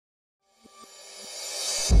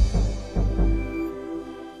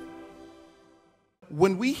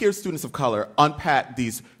when we hear students of color unpack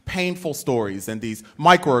these painful stories and these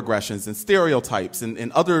microaggressions and stereotypes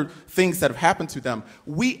and other things that have happened to them,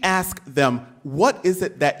 we ask them, what is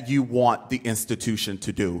it that you want the institution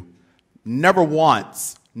to do? Never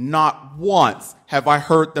once, not once, have I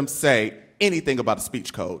heard them say anything about a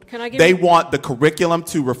speech code. They want the curriculum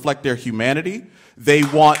to reflect their humanity. They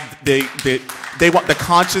want the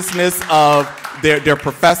consciousness of their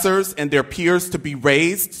professors and their peers to be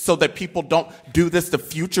raised so that people don't do this to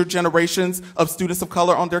future generations of students of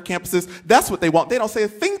color on their campuses. That's what they want. They don't say a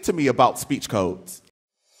thing to me about speech codes.